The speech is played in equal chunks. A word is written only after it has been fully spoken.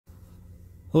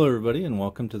Hello everybody and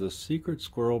welcome to the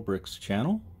SecretSquirrelBricks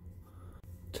channel.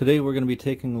 Today we're going to be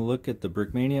taking a look at the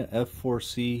Brickmania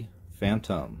F-4C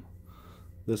Phantom.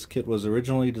 This kit was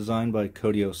originally designed by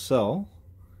Cell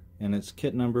and its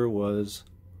kit number was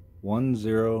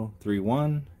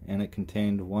 1031 and it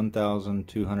contained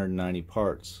 1,290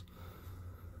 parts.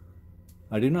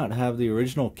 I do not have the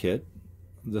original kit.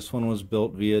 This one was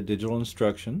built via digital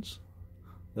instructions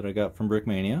that I got from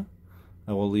Brickmania.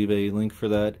 I will leave a link for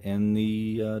that in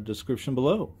the description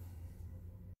below.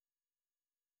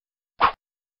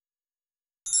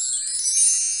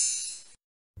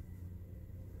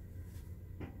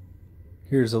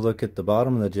 Here's a look at the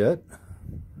bottom of the jet.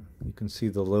 You can see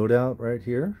the loadout right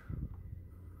here.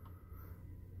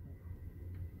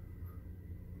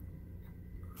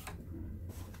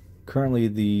 Currently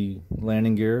the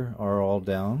landing gear are all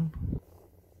down.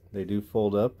 They do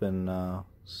fold up and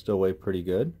still weigh pretty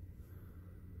good.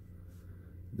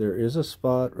 There is a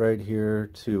spot right here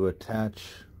to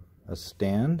attach a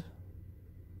stand.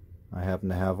 I happen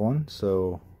to have one,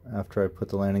 so after I put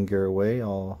the landing gear away,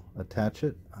 I'll attach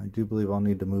it. I do believe I'll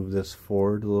need to move this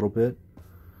forward a little bit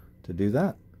to do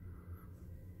that.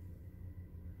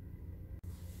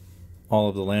 All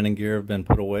of the landing gear have been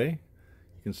put away.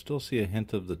 You can still see a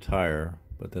hint of the tire,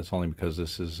 but that's only because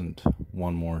this isn't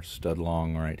one more stud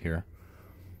long right here.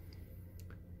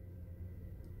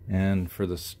 And for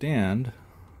the stand,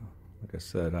 like I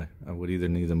said, I would either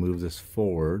need to move this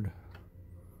forward.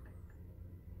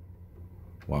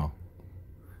 Wow.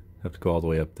 Have to go all the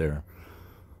way up there.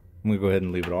 I'm going to go ahead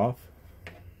and leave it off.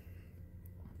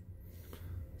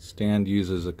 Stand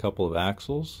uses a couple of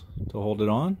axles to hold it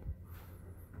on.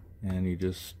 And you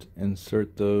just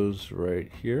insert those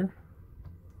right here.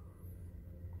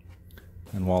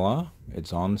 And voila,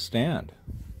 it's on the stand.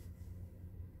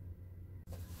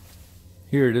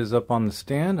 Here it is up on the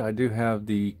stand. I do have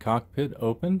the cockpit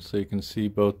open, so you can see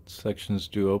both sections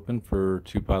do open for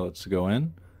two pilots to go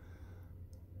in.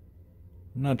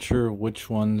 I'm not sure which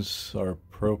ones are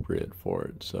appropriate for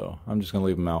it, so I'm just going to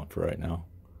leave them out for right now.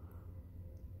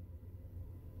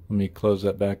 Let me close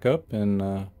that back up and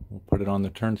we'll put it on the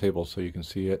turntable so you can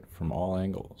see it from all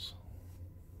angles.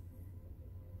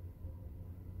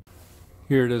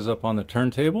 Here it is up on the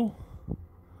turntable.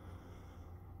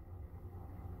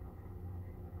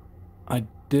 I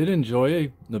did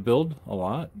enjoy the build a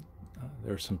lot.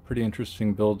 There's some pretty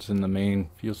interesting builds in the main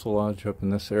fuselage up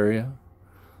in this area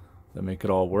that make it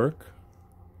all work.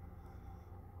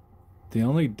 The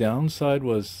only downside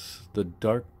was the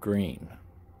dark green.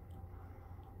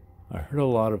 I heard a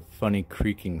lot of funny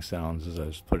creaking sounds as I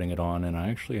was putting it on, and I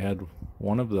actually had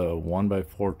one of the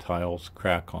 1x4 tiles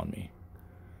crack on me.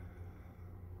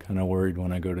 Kind of worried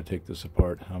when I go to take this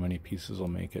apart how many pieces will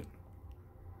make it.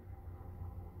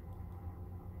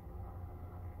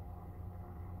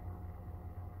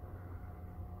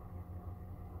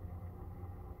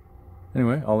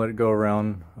 Anyway, I'll let it go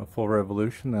around a full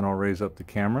revolution, then I'll raise up the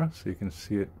camera so you can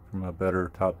see it from a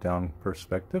better top-down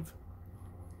perspective.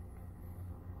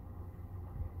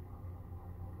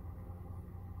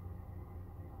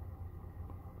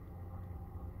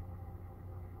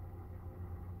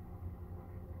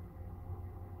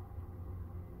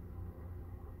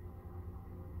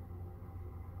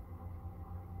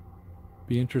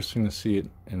 Be interesting to see it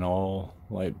in all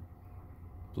light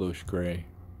bluish gray.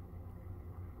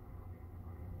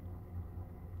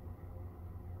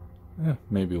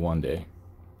 Maybe one day.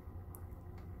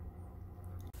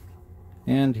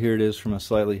 And here it is from a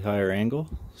slightly higher angle,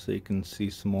 so you can see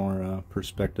some more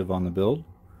perspective on the build.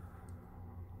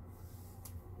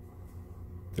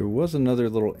 There was another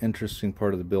little interesting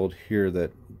part of the build here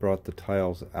that brought the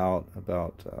tiles out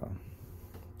about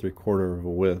 3/4 of a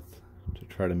width to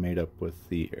try to mate up with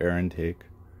the air intake.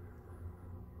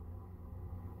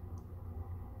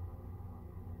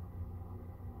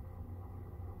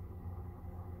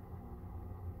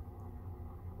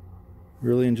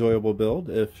 Really enjoyable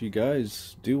build. If you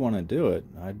guys do want to do it,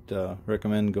 I'd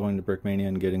recommend going to Brickmania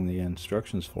and getting the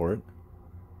instructions for it.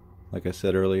 Like I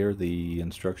said earlier, the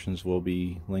instructions will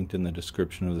be linked in the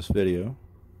description of this video.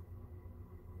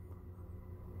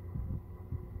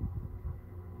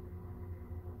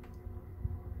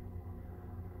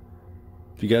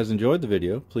 If you guys enjoyed the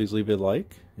video, please leave a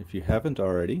like. If you haven't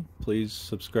already, please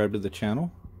subscribe to the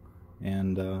channel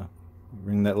and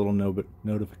ring that little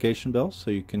notification bell so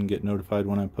you can get notified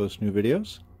when I post new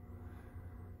videos.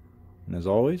 And as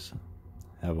always,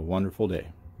 have a wonderful day.